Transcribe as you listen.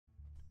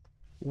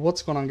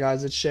What's going on,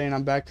 guys? It's Shay and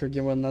I'm back here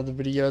again with another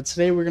video.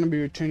 Today we're going to be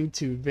returning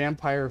to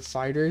Vampire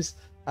Fighters.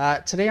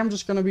 Today I'm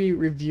just going to be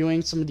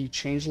reviewing some of the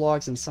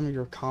changelogs and some of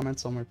your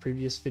comments on my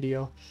previous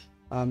video.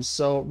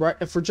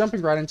 If we're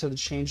jumping right into the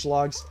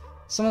changelogs,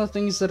 some of the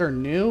things that are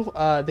new,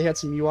 they had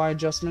some UI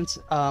adjustments.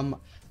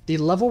 The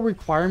level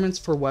requirements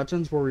for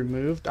weapons were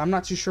removed. I'm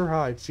not too sure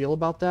how I feel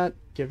about that,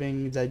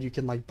 given that you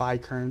can like buy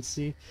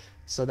currency.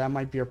 So that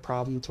might be a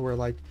problem to where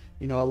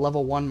a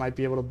level 1 might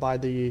be able to buy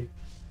the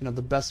the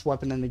best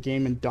weapon in the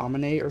game and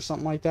dominate or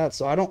something like that.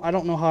 So I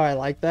don't know how I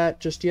like that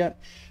just yet.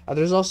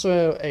 There's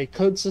also a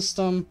code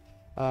system.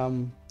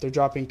 They're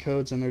dropping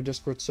codes in their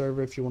Discord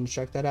server if you want to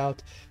check that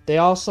out. They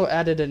also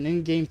added an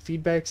in-game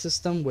feedback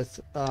system with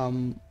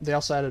they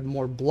also added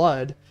more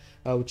blood,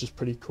 which is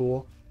pretty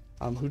cool.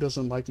 Who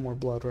doesn't like more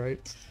blood, right?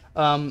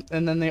 And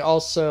then they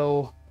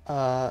also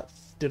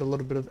did a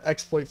little bit of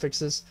exploit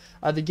fixes.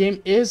 The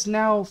game is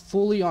now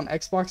fully on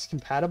Xbox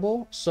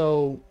compatible,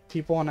 so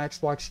people on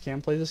Xbox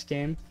can play this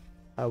game,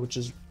 which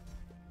is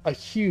a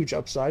huge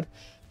upside.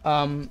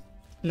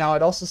 Now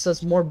it also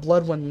says more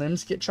blood when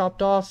limbs get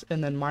chopped off,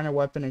 and then minor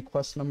weapon and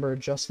quest number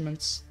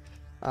adjustments.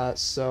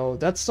 So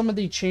that's some of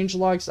the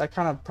changelogs. I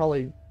kind of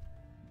probably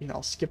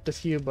skipped a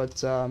few,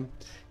 but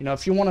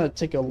if you want to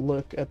take a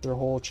look at their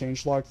whole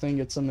changelog thing,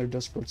 it's in their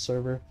Discord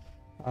server,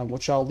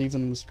 which I'll leave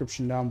in the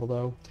description down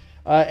below.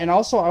 And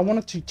also, I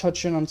wanted to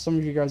touch in on some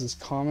of you guys'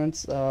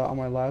 comments on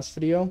my last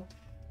video.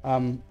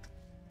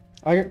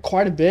 I got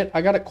quite a bit.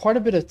 I got quite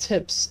a bit of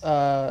tips,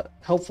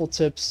 helpful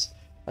tips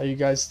you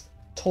guys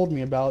told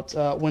me about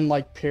when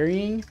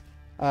parrying.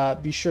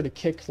 Be sure to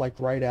kick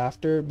right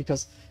after,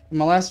 because in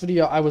my last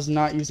video I was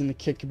not using the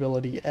kick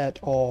ability at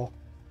all,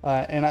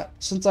 and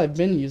since I've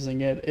been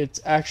using it,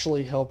 it's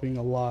actually helping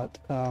a lot.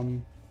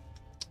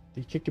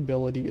 The kick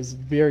ability is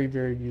very,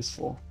 very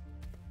useful.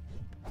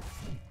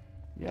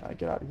 Yeah,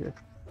 get out of here.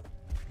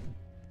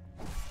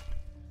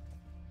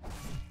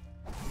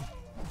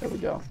 There we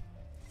go.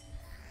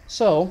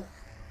 So,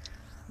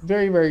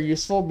 very, very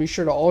useful. Be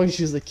sure to always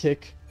use the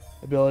kick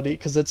ability,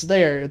 because it's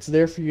there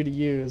for you to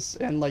use.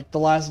 And the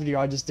last video,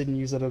 I just didn't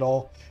use it at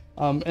all.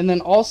 And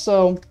then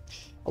also,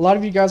 a lot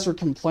of you guys were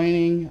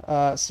complaining.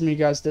 Some of you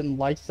guys didn't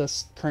like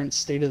this current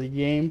state of the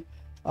game.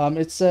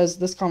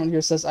 This comment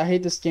here says, I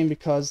hate this game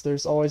because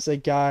there's always a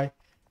guy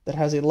that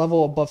has a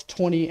level above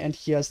 20 and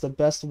he has the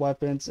best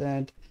weapons,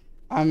 and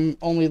I'm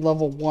only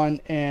level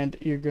 1 and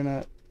you're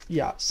gonna,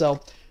 yeah.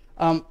 So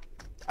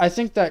I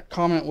think that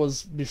comment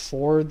was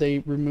before they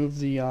removed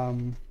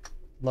the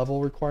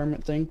level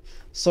requirement thing.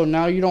 So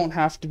now you don't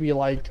have to be a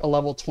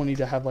level 20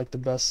 to have the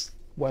best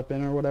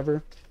weapon or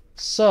whatever.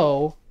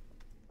 So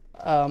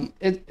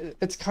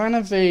it's kind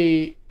of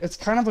a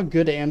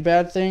good and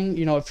bad thing.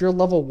 If you're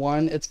level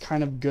 1, it's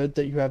kind of good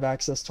that you have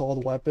access to all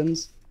the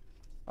weapons.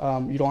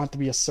 You don't have to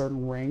be a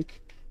certain rank,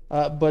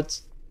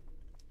 but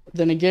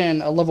then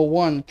again, a level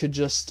 1 could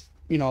just,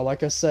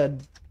 like I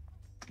said,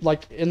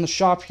 in the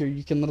shop here,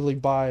 you can literally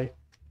buy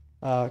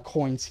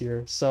coins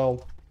here.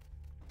 So,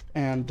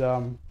 and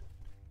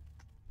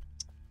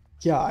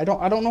yeah, I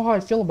don't know how I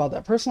feel about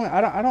that personally.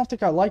 I don't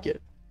think I like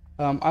it.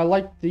 I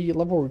like the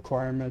level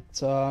requirement.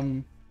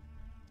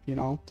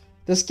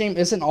 This game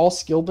isn't all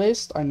skill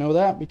based. I know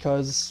that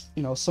because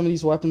some of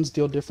these weapons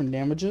deal different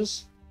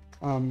damages.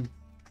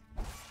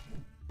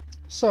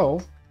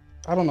 So,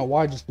 I don't know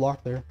why I just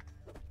blocked there.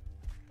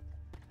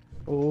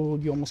 Oh,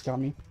 you almost got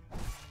me.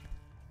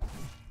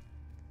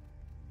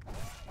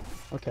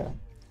 Okay.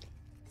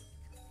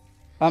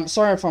 I'm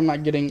sorry if I'm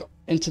not getting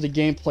into the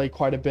gameplay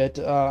quite a bit.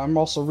 I'm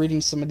also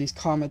reading some of these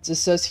comments. It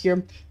says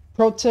here,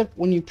 pro tip,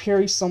 when you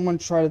parry someone,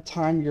 try to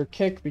time your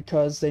kick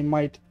because they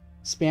might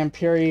spam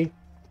parry.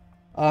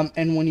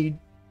 And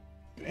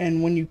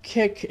when you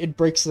kick, it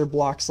breaks their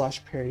block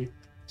 / parry.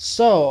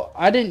 So,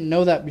 I didn't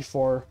know that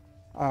before.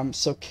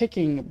 So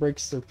kicking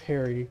breaks their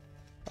parry,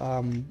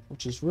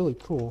 which is really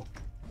cool.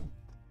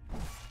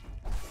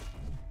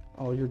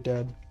 Oh, you're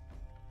dead.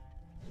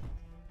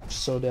 You're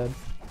so dead.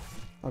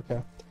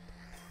 Okay.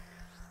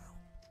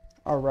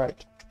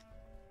 Alright.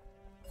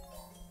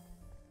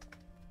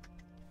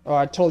 Oh,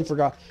 I totally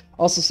forgot.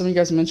 Also, some of you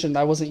guys mentioned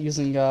I wasn't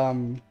using,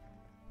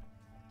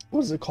 what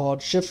is it called?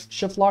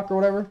 Shift lock or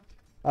whatever.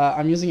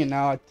 I'm using it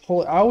now. I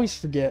always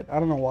forget. I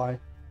don't know why.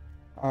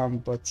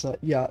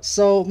 Yeah,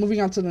 so moving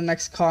on to the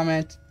next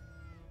comment.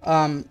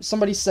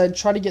 Somebody said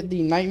try to get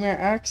the nightmare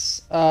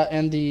axe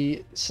and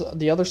the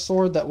other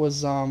sword that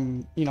was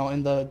in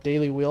the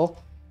daily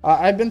wheel.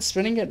 I've been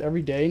spinning it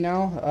every day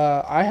now.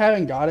 I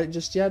haven't got it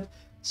just yet,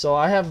 so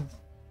I have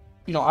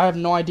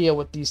no idea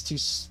what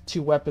these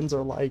two weapons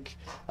are like.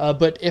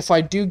 But if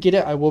I do get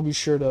it, I will be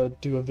sure to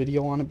do a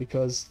video on it,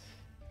 because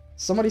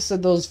somebody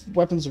said those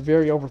weapons are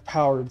very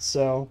overpowered.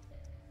 So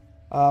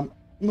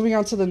moving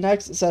on to the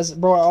next, it says,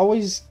 bro, I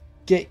always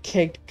get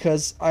kicked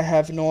because I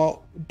have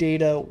no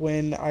data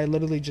when I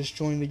literally just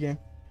joined the game.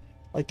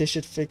 They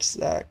should fix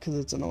that because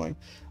it's annoying.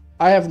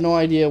 I have no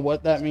idea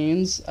what that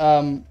means.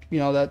 That's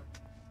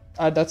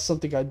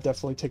something I'd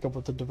definitely take up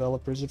with the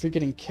developers. If you're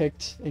getting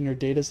kicked and your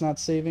data's not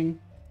saving,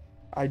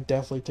 I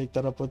definitely take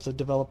that up with the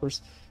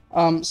developers.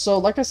 So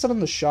like I said in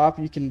the shop,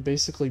 you can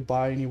basically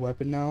buy any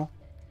weapon now.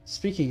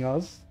 Speaking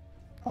of,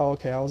 oh,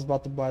 okay, I was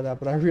about to buy that,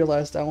 but I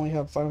realized I only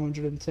have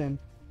 510.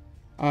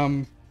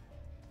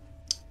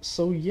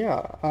 So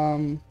yeah,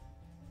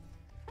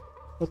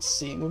 let's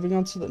see, moving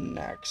on to the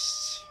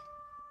next.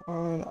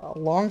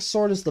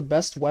 Longsword is the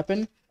best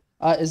weapon.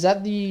 Is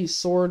that the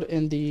sword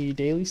in the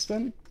daily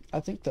spin? I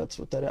think that's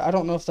what that is. I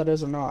don't know if that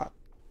is or not.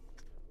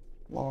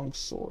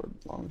 Longsword,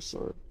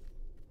 longsword.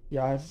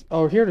 Yeah,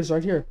 oh, here it is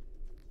right here.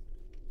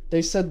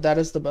 They said that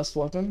is the best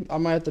weapon. I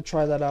might have to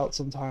try that out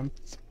sometime.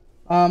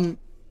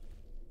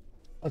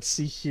 Let's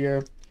see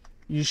here.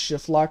 Use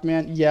shift lock,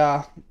 man.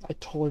 Yeah, I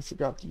totally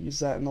forgot to use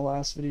that in the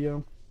last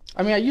video.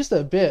 I mean, I used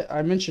it a bit.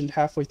 I mentioned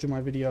halfway through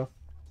my video.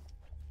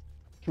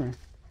 Come here.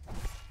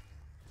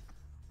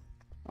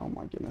 Oh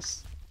my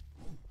goodness.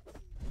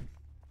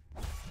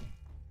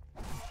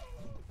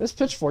 This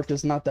pitchfork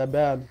is not that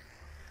bad.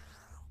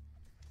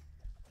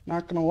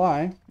 Not gonna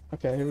lie.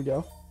 Okay, here we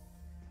go.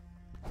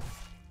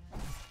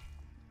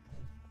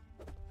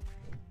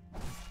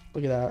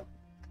 Look at that.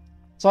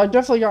 So I've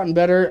definitely gotten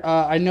better.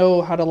 I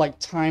know how to like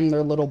time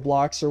their little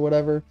blocks or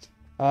whatever.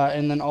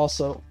 And then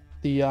also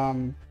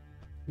the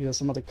yeah,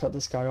 somebody cut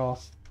this guy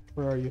off.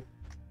 Where are you?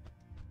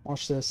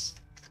 Watch this.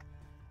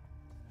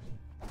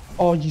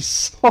 Oh, you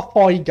saw.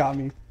 Oh, he got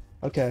me.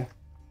 Okay.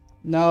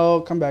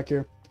 No, come back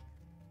here.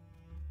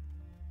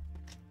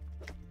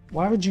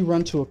 Why would you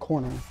run to a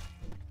corner?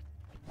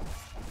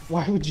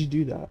 Why would you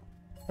do that?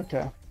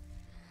 Okay.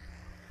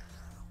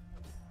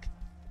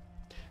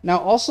 Now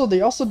also,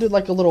 they also did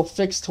like a little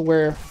fix to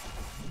where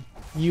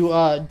you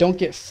don't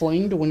get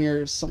flinged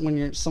when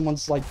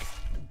someone's like,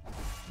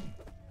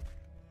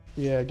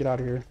 yeah, get out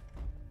of here.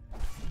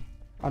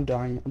 I'm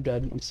dying. I'm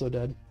dead. I'm so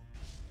dead.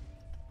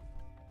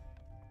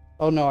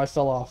 Oh no, I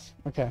fell off.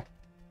 Okay.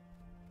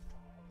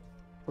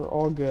 We're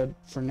all good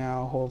for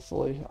now,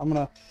 hopefully. I'm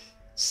gonna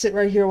sit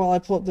right here while I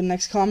pull up the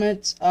next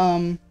comment.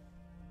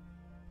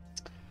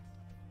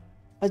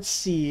 Let's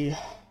see.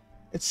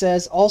 It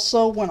says,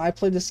 also, when I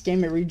play this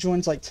game, it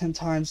rejoins like 10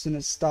 times and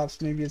it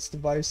stops. Maybe it's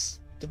device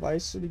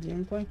or the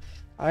gameplay.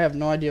 I have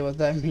no idea what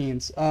that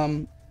means.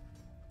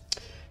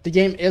 The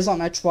game is on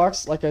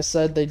Xbox. Like I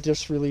said, they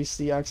just released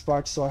the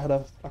Xbox, so I had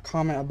a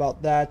comment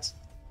about that.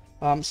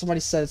 Somebody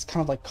said it's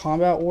kind of like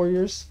Combat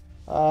Warriors.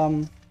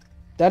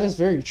 That is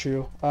very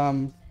true.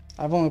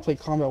 I've only played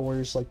Combat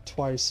Warriors like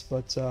twice,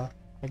 but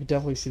I could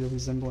definitely see the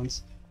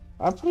resemblance.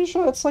 I'm pretty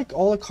sure that's like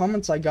all the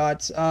comments I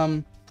got.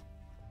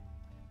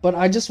 But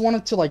I just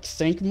wanted to like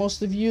thank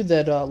most of you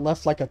that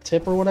left like a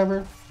tip or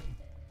whatever.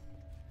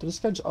 Did this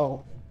guy just,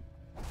 oh.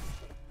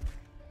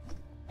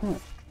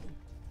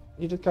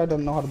 This guy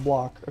doesn't know how to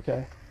block.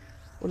 Okay.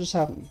 What just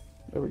happened?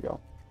 There we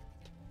go.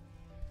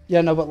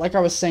 Yeah, no, but like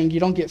I was saying, you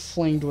don't get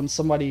flinged when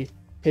somebody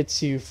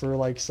hits you for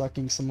like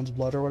sucking someone's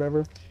blood or whatever.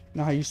 You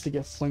know how I used to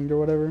get flinged or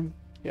whatever?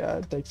 Yeah,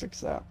 they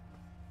fixed that.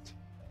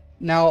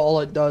 Now all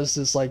it does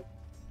is like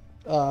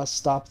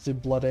stop the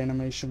blood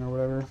animation or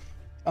whatever.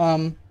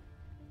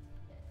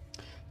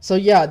 So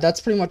yeah,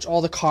 that's pretty much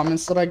all the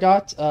comments that I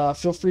got.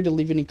 Feel free to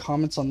leave any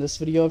comments on this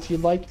video if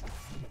you'd like.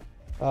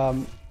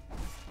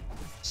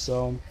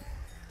 So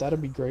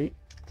that'd be great.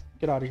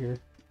 Get out of here.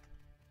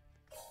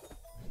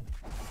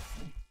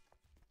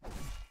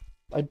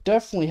 I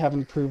definitely have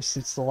improved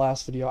since the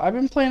last video. I've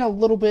been playing a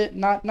little bit,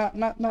 not,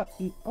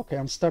 okay,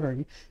 I'm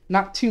stuttering.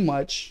 Not too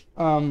much,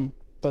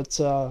 but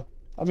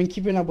I've been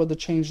keeping up with the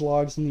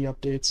changelogs and the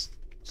updates,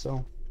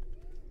 so.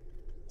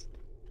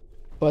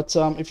 But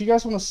if you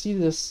guys want to see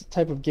this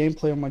type of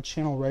gameplay on my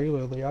channel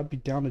regularly, I'd be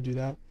down to do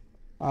that.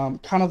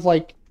 Kind of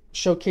like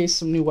showcase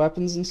some new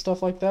weapons and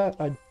stuff like that.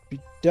 I'd be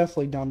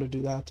definitely down to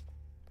do that.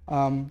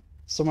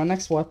 So my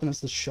next weapon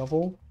is the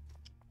shovel,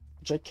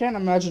 which I can't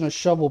imagine a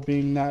shovel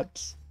being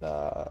that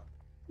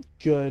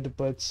good,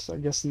 but I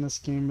guess in this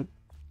game it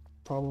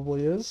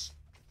probably is.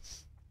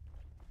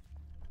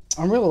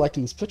 I'm really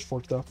liking this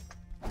pitchfork though.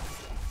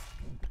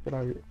 Get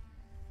out of here.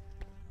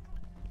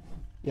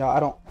 Yeah,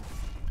 I don't.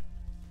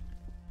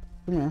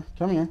 Come here,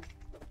 come here.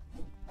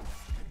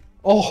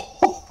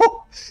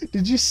 Oh,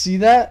 did you see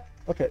that?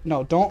 Okay,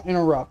 no, don't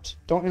interrupt.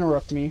 Don't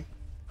interrupt me.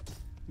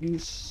 You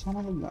son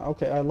of a...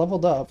 Okay, I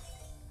leveled up.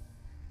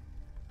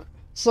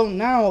 So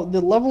now, the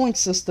leveling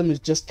system is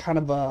just kind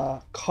of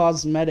a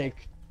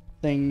cosmetic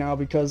thing now,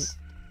 because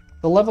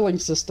the leveling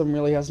system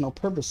really has no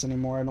purpose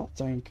anymore, I don't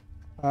think.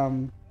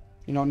 You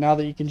know, now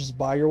that you can just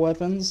buy your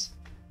weapons.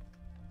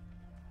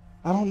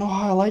 I don't know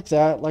how I like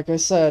that, like I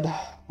said.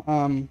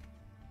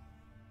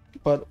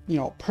 But, you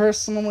know,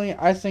 personally,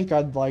 I think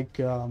I'd like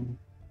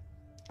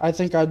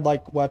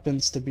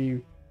weapons to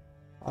be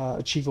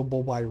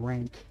achievable by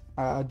rank.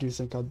 I do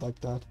think I'd like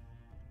that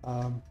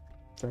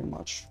very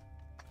much.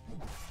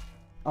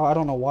 Oh, I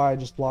don't know why I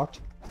just blocked.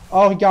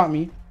 Oh, he got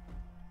me.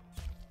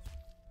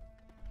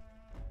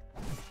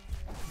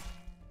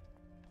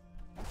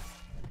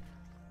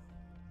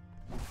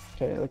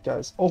 Okay, that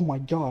guy's... Oh my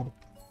god.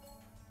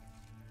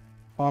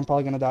 Oh, I'm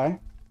probably gonna die.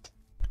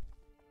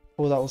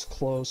 Oh, that was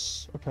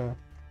close. Okay.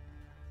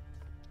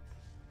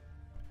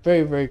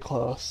 Very, very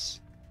close.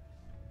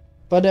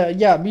 But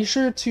yeah, be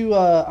sure to,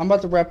 I'm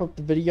about to wrap up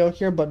the video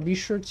here, but be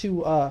sure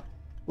to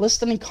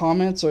list any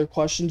comments or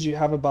questions you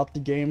have about the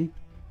game.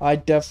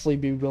 I'd definitely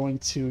be willing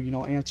to, you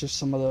know, answer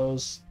some of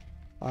those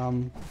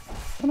in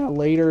a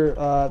later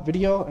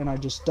video. And I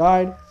just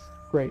died.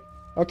 Great.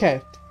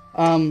 Okay.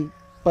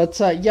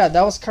 Yeah,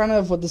 that was kind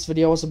of what this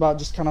video was about,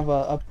 just kind of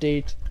a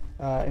update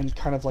and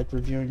kind of like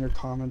reviewing your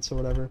comments or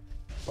whatever.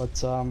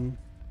 But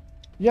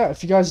yeah,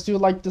 if you guys do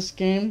like this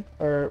game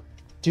or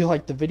do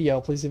like the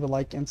video, please leave a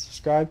like and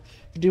subscribe.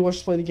 If you do wish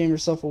to play the game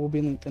yourself, it will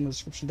be linked in the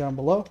description down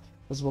below,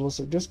 as well as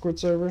our Discord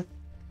server.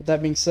 With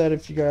that being said,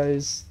 if you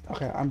guys,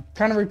 okay, I'm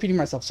kind of repeating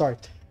myself, sorry.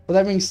 With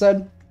that being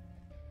said,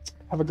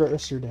 have a great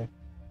rest of your day.